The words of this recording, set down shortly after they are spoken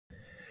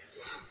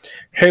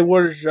Hey,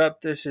 what is up?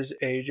 This is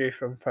AJ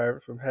from Fire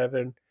from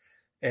Heaven,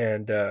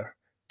 and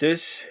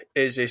this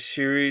is a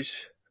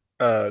series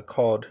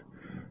called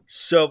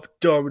Self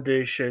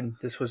Domination.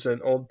 This was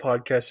an old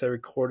podcast I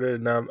recorded,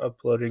 and now I'm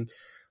uploading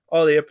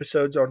all the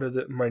episodes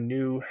onto my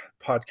new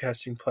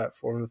podcasting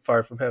platform, the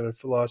Fire from Heaven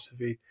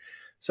Philosophy.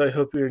 So I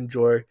hope you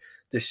enjoy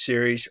this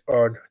series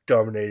on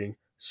dominating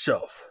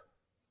self.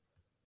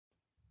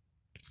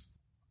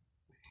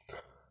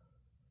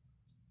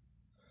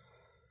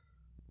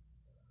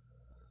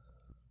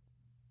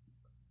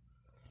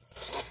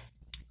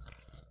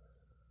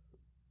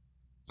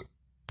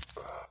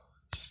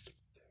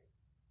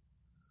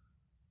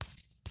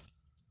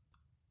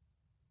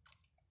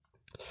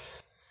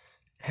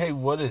 Hey,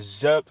 what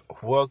is up?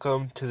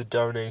 Welcome to the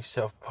Dominating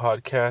Self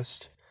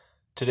podcast.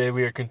 Today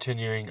we are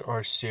continuing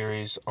our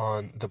series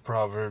on the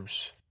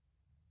Proverbs.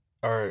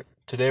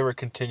 Today we're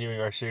continuing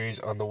our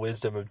series on the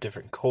wisdom of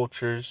different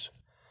cultures.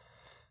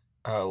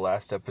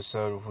 Last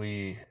episode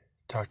we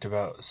talked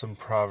about some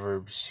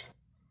proverbs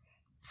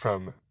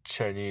from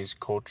Chinese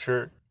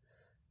culture,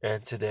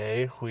 and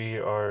today we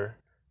are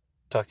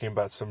talking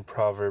about some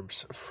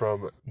proverbs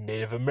from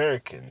Native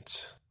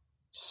Americans.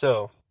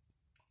 So,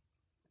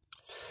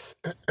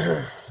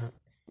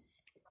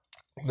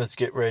 let's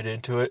get right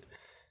into it.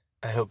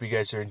 I hope you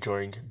guys are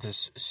enjoying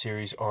this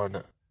series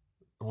on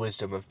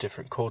wisdom of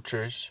different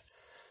cultures.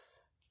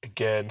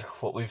 Again,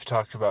 what we've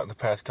talked about in the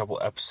past couple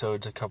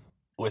episodes,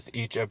 with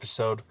each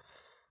episode,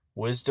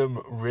 wisdom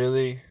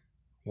really,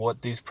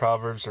 what these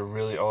proverbs are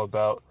really all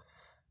about,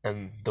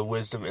 and the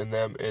wisdom in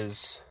them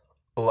is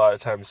a lot of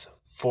times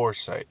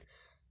foresight.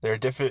 There are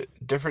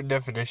different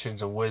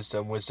definitions of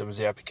wisdom. Wisdom is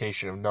the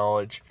application of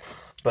knowledge,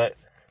 but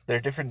there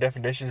are different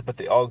definitions, but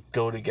they all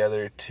go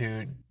together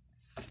to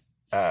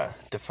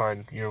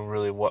define,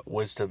 really what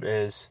wisdom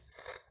is,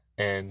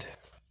 and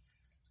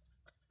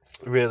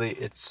really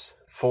it's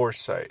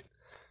foresight.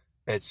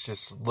 It's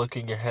just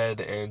looking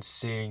ahead and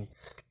seeing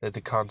that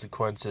the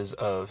consequences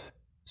of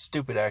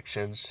stupid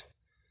actions,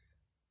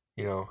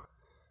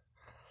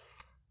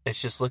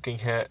 it's just looking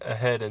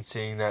ahead and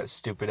seeing that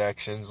stupid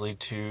actions lead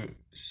to,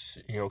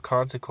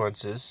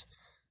 consequences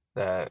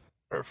that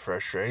are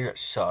frustrating, that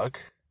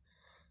suck,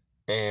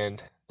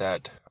 and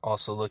that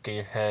also looking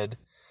ahead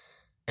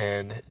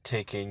and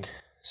taking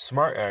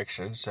smart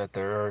actions that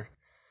there are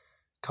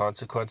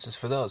consequences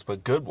for those,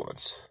 but good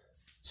ones.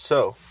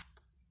 So,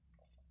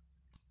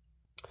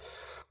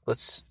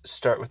 let's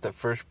start with the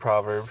first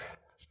proverb.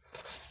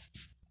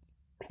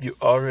 You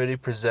already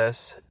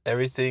possess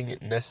everything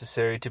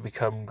necessary to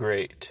become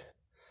great.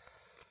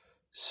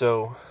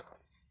 So,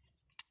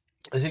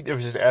 I think there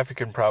was an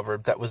African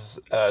proverb that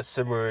was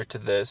similar to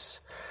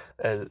this,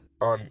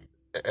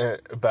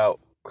 about.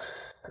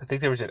 I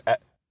think there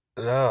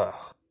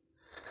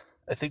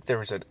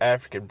was an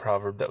African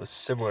proverb that was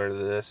similar to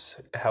this,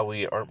 how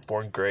we aren't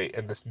born great,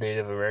 and this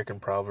Native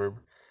American proverb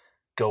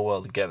go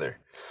well together.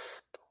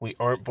 We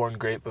aren't born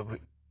great, but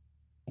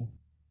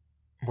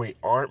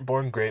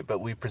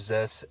we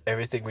possess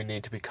everything we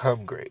need to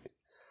become great.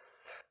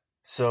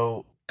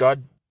 So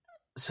God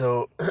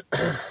does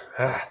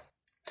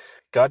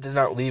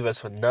not leave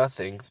us with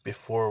nothing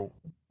before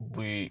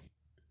we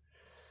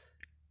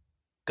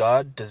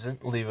God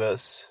doesn't leave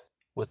us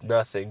with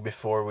nothing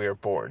before we are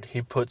born.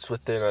 He puts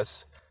within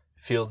us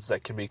fields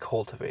that can be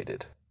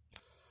cultivated.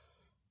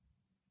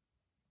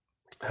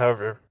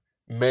 However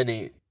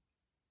many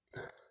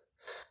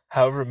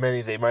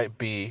they might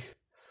be,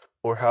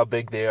 or how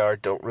big they are,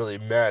 don't really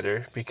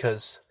matter,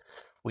 because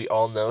we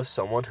all know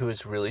someone who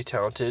is really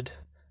talented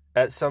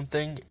at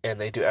something and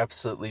they do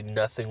absolutely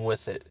nothing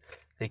with it.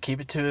 They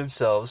keep it to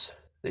themselves,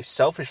 they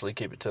selfishly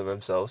keep it to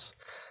themselves,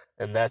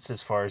 and that's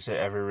as far as it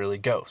ever really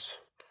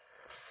goes.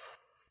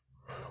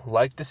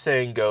 Like the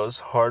saying goes,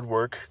 hard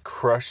work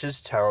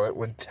crushes talent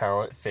when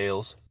talent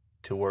fails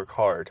to work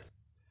hard.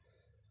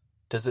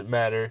 Doesn't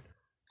matter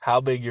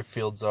how big your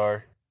fields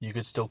are, you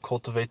can still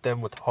cultivate them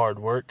with hard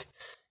work.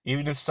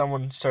 Even if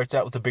someone starts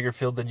out with a bigger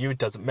field than you, it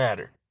doesn't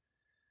matter.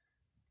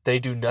 They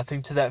do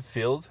nothing to that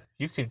field,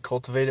 you can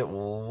cultivate it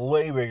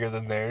way bigger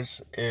than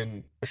theirs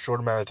in a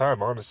short amount of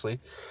time, honestly.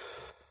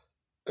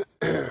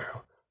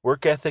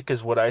 Work ethic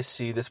is what I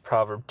see this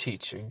proverb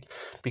teaching,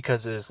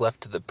 because it is left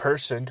to the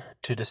person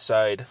to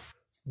decide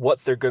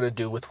what they're going to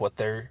do with what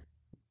they're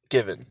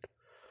given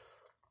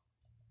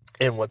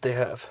and what they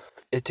have.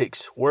 It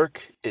takes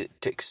work,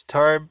 it takes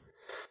time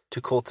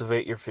to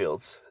cultivate your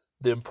fields.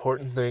 The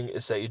important thing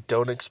is that you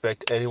don't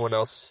expect anyone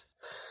else.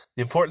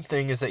 The important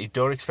thing is that you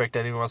don't expect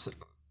anyone else.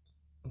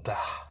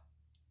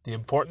 The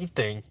important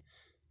thing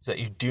is that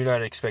you do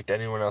not expect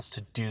anyone else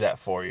to do that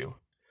for you.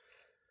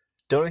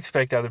 Don't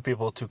expect other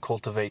people to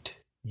cultivate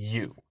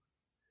you,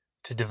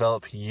 to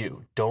develop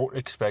you. Don't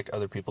expect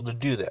other people to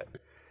do that.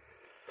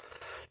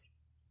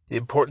 The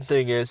important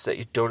thing is that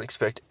you don't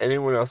expect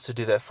anyone else to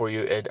do that for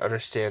you, and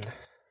understand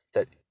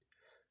that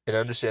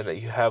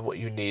you have what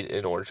you need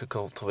in order to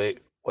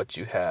cultivate what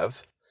you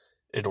have,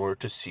 in order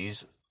to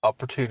seize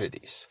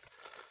opportunities.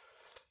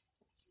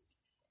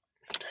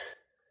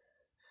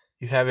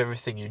 You have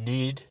everything you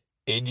need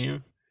in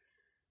you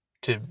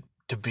to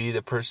be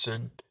the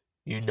person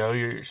you know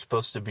you're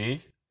supposed to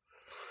be.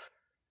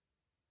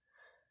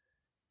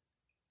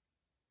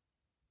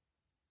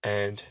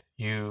 And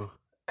you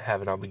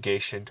have an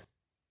obligation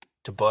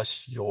to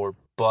bust your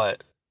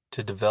butt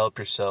to develop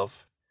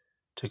yourself,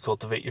 to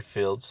cultivate your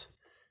fields,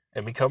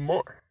 and become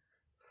more.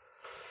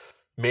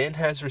 Man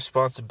has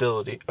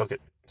responsibility. Okay,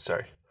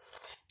 sorry.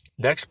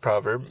 Next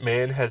proverb,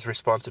 man has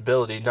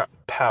responsibility, not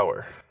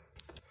power.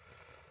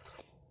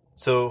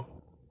 So,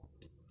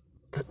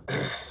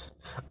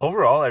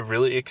 overall, I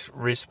really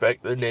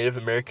respect the Native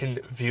American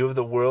view of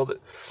the world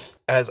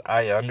as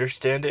I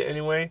understand it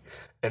anyway,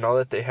 and all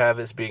that they have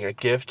is being a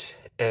gift,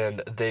 and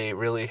they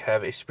really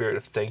have a spirit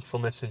of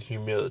thankfulness and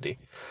humility.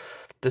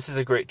 This is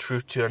a great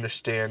truth to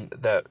understand,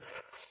 that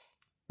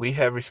we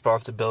have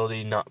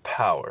responsibility, not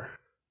power,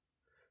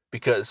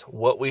 because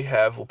what we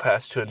have will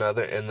pass to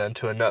another and then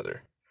to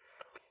another.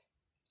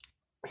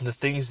 The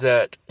things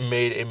that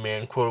made a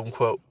man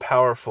quote-unquote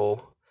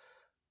powerful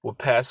will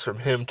pass from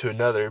him to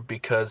another,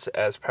 because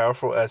as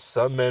powerful as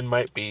some men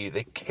might be,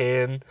 they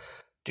can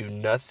do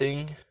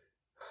nothing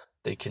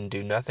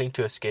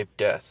to escape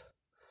death.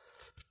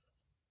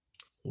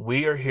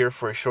 We are here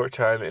for a short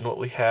time, and what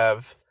we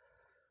have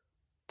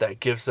that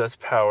gives us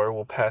power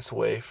will pass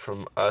away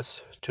from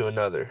us to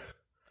another.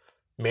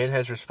 Man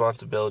has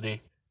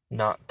responsibility,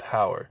 not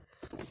power.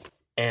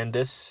 And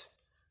this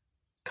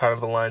kind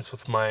of aligns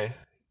with my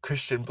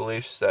Christian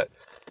beliefs, that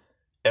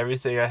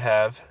everything I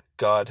have,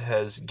 God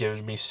has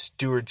given me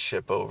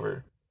stewardship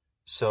over.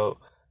 So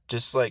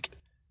just like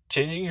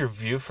changing your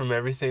view from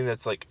everything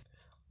that's like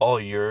all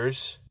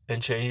yours,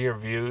 and changing your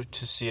view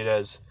to see it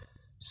as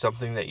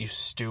something that you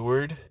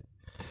steward,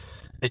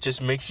 it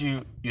just makes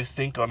you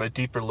think on a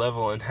deeper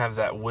level and have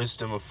that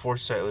wisdom of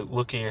foresight, like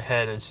looking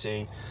ahead and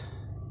seeing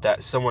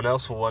that someone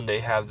else will one day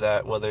have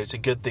that, whether it's a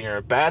good thing or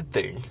a bad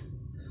thing.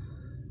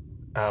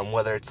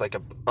 Whether it's like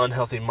an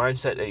unhealthy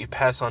mindset that you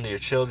pass on to your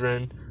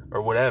children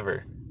or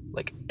whatever.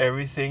 Like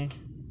everything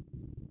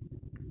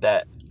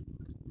that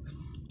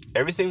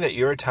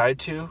you're tied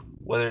to,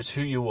 whether it's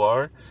who you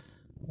are,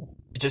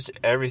 just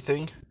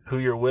everything, who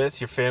you're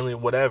with, your family,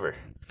 whatever,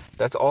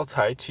 that's all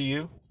tied to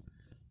you.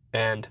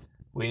 And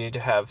we need to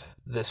have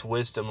this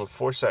wisdom of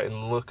foresight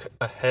and look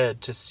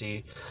ahead to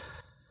see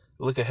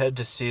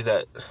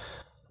that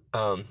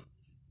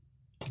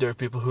there are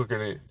people who are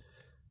going to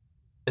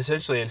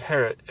essentially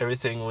inherit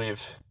everything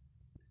we've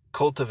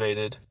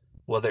cultivated,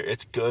 whether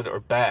it's good or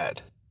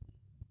bad.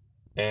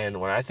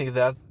 And when I think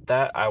of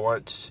that I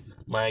want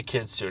my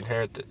kids to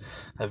inherit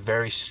a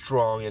very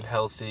strong and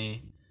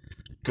healthy,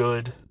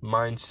 good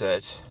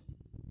mindset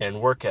and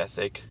work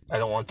ethic. I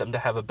don't want them to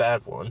have a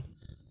bad one,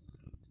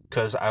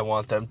 because I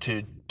want them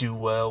to do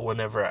well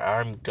whenever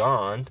I'm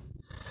gone,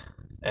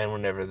 and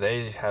whenever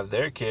they have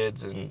their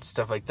kids and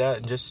stuff like that.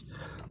 And just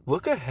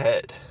look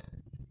ahead.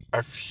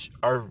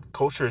 Our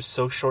culture is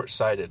so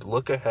short-sighted.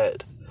 Look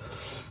ahead.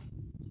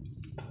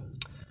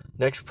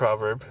 Next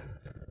proverb.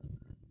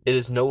 It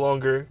is no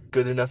longer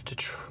good enough to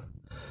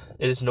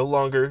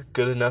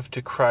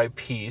cry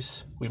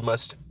peace. We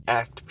must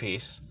act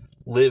peace,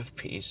 live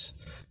peace,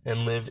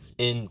 and live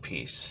in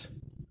peace.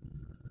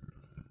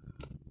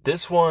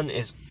 This one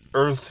is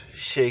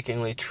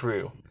earth-shakingly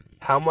true.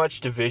 How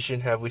much division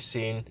have we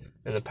seen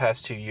in the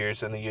past 2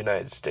 years in the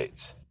United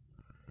States?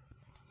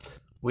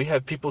 We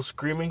have people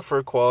screaming for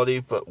equality,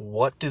 but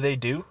what do? They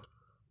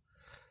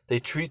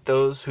treat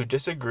those who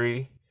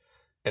disagree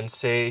and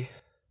say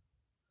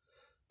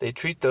there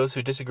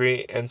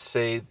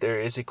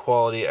is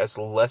equality as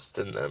less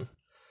than them.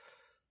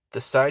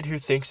 The side who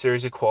thinks there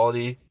is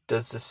equality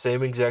does the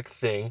same exact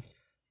thing,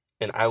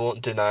 and I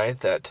won't deny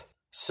that,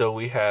 so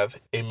we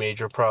have a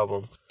major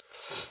problem.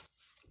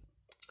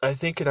 I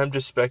think, and I'm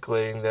just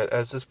speculating, that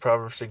as this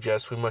proverb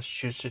suggests, we must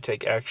choose to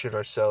take action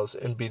ourselves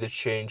and be the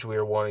change we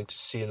are wanting to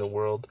see in the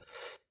world,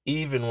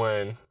 even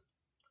when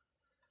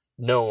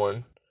no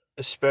one,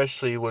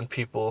 especially when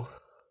people...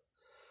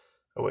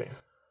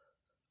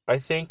 I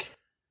think,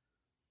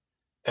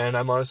 and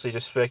I'm honestly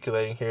just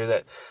speculating here,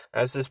 that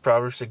as this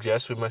proverb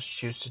suggests, we must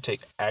choose to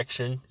take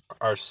action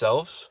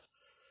ourselves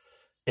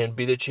and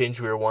be the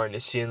change we are wanting to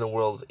see in the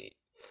world,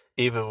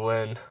 even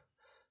when,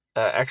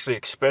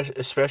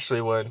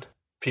 especially when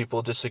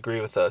people disagree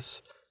with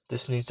us.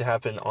 This needs to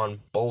happen on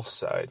both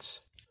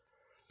sides.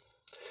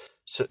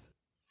 So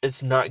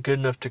it's not good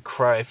enough to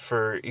cry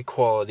for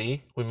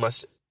equality. We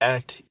must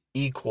act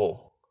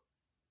equal.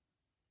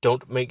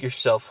 Don't make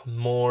yourself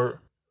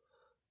more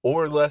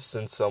or less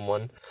than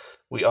someone.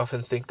 We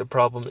often think the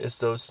problem is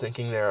those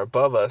thinking they're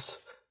above us,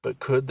 but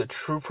could the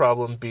true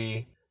problem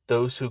be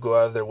those who go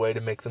out of their way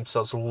to make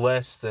themselves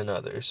less than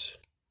others?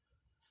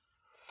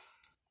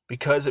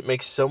 Because it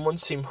makes someone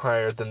seem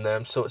higher than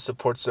them, so it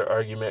supports their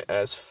argument.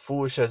 As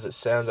foolish as it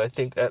sounds, I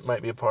think that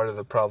might be a part of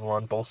the problem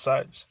on both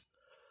sides.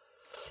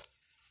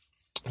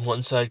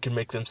 One side can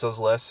make themselves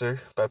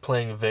lesser by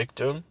playing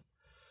victim,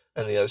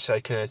 and the other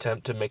side can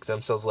attempt to make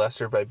themselves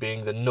lesser by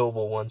being the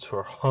noble ones who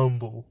are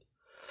humble.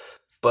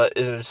 But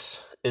it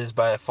is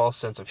by a false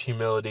sense of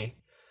humility.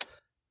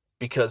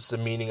 because the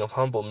meaning of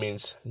humble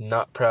means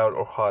not proud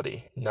or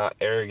haughty, not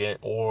arrogant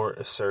or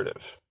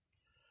assertive.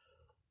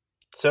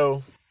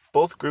 So,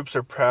 both groups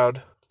are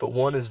proud, but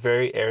one is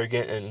very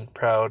arrogant and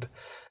proud,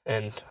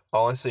 and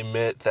I'll honestly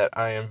admit that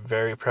I am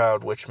very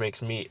proud, which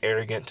makes me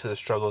arrogant to the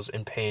struggles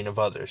and pain of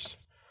others.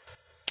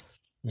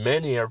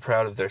 Many are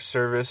proud of their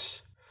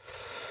service.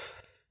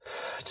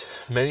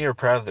 Many are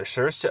proud of their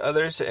service to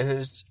others, and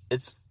it's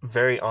a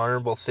very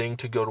honorable thing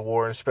to go to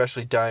war, and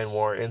especially die in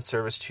war in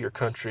service to your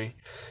country.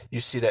 You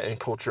see that in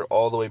culture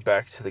all the way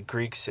back to the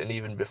Greeks and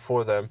even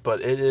before them,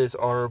 but it is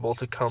honorable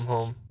to come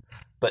home.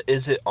 But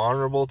is it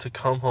honorable to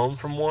come home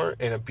from war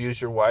and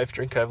abuse your wife,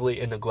 drink heavily,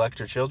 and neglect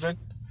your children?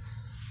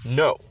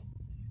 No,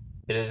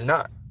 it is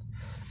not.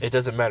 It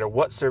doesn't matter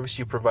what service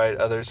you provided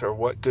others or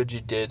what good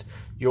you did.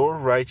 Your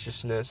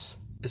righteousness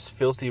is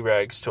filthy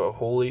rags to a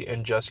holy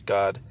and just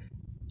God,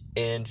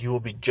 and you will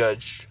be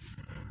judged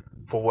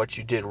for what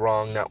you did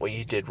wrong, not what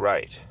you did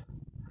right.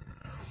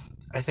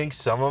 I think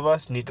some of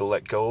us need to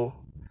let go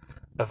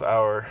of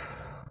our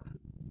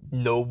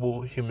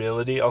noble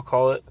humility, I'll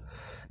call it.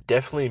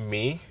 Definitely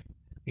me,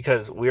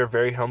 because we are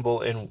very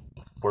humble and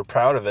we're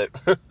proud of it.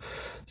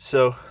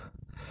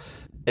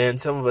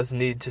 And some of us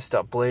need to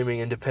stop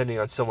blaming and depending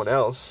on someone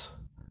else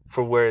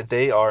for where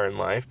they are in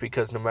life,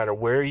 because no matter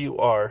where you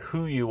are,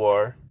 who you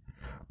are,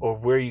 or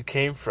where you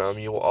came from,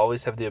 you will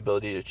always have the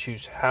ability to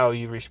choose how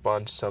you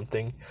respond to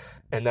something,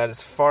 and that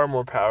is far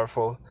more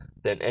powerful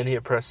than any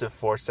oppressive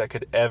force that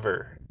could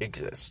ever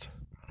exist.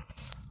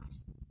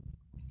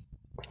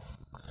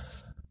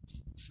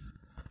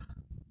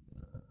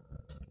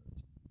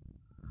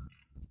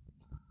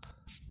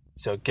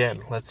 So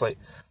again, let's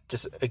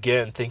just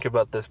think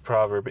about this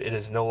proverb. It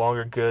is no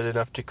longer good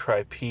enough to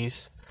cry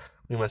peace.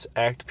 We must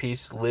act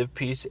peace, live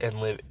peace, and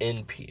live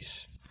in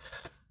peace.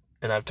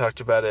 And I've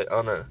talked about it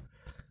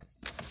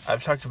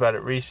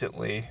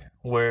recently,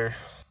 where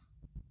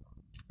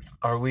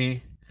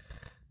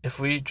if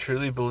we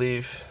truly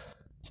believe,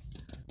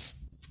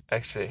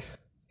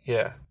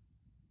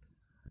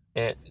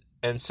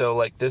 and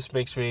so this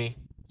makes me,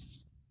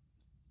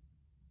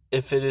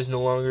 if it is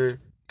no longer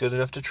good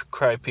enough to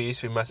cry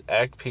peace, we must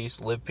act peace,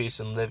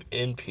 and live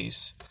in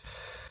peace.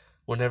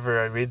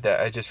 Whenever I read that,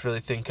 I just really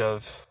think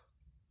of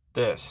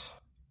this.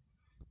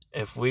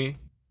 If we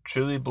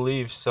truly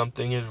believe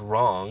something is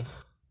wrong,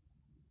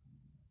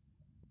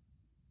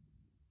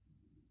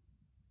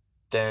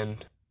 then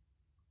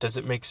does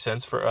it make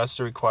sense for us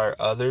to require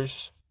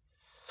others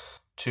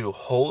to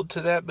hold to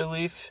that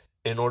belief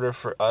in order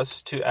for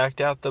us to act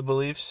out the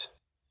beliefs?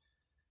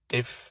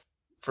 If,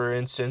 for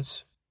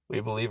instance, we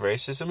believe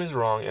racism is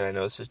wrong, and I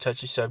know it's a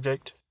touchy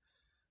subject,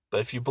 but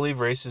if you believe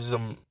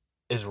racism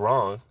is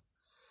wrong,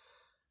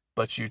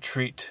 but you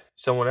treat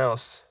someone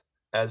else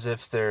as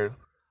if they're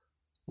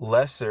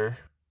lesser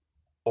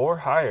or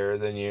higher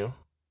than you,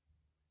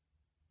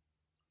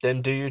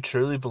 then do you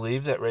truly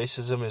believe that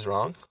racism is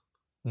wrong?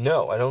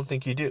 No, I don't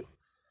think you do.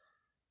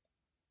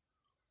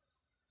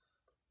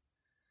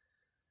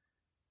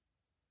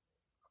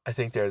 I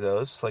think there are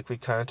those, like we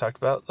kind of talked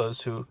about,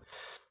 those who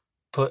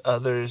put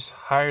others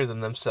higher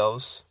than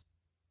themselves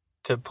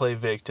to play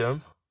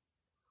victim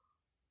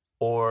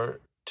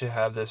or to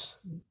have this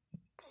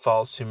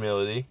false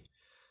humility.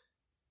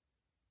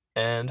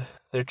 And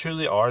there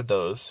truly are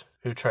those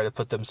who try to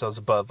put themselves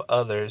above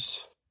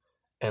others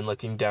and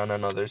looking down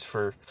on others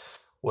for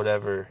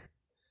whatever.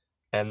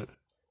 And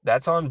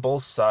that's on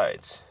both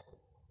sides.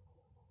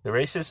 The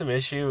racism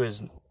issue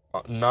is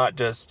not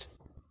just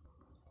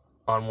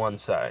on one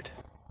side.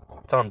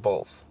 It's on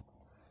both.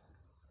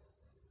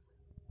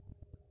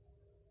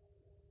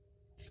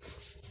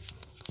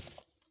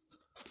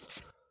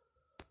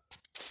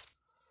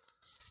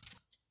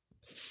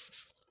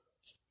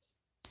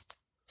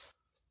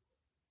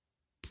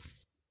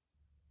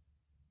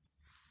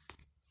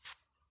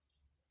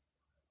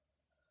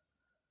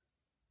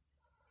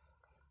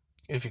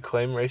 If you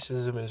claim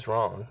racism is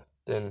wrong,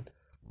 then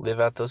live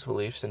out those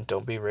beliefs and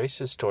don't be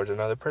racist towards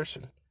another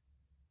person.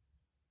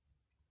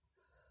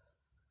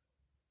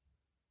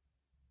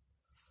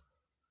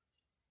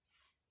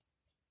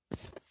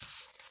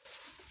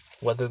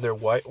 Whether they're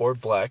white or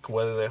black,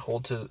 whether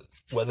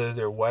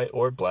they're white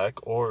or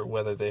black, or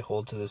whether they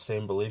hold to the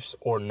same beliefs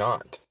or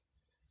not.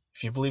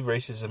 If you believe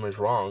racism is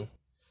wrong,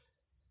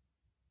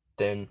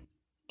 then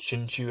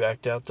shouldn't you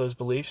act out those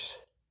beliefs?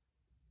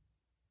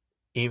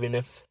 Even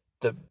if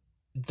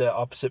the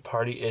opposite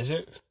party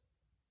isn't?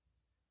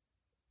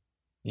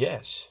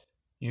 Yes,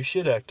 you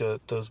should act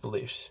out those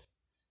beliefs.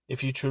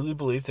 If you truly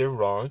believe they're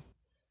wrong,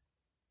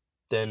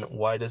 then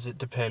why does it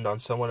depend on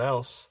someone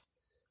else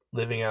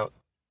living out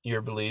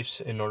your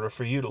beliefs in order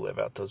for you to live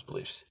out those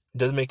beliefs? It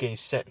doesn't make any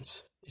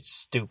sense. It's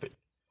stupid.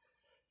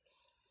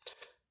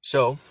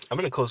 So, I'm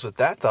going to close with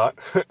that thought.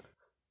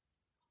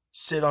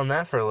 Sit on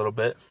that for a little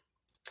bit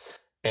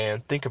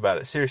and think about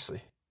it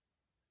seriously.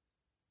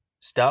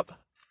 Stop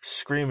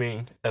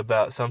screaming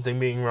about something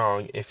being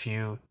wrong if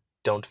you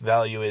don't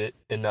value it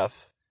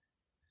enough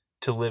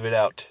to live it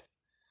out,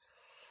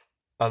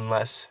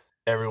 unless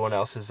everyone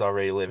else is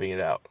already living it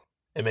out.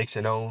 It makes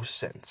no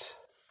sense.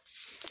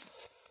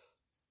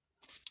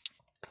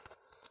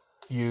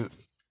 you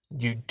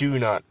do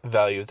not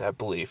value that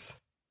belief.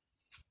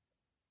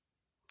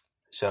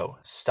 So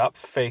stop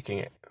faking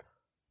it.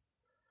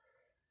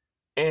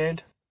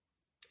 And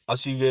I'll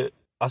see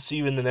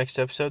you in the next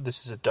episode.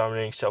 This is a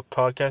Dominating Self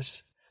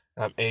podcast.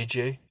 I'm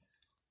AJ.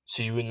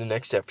 See you in the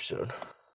next episode.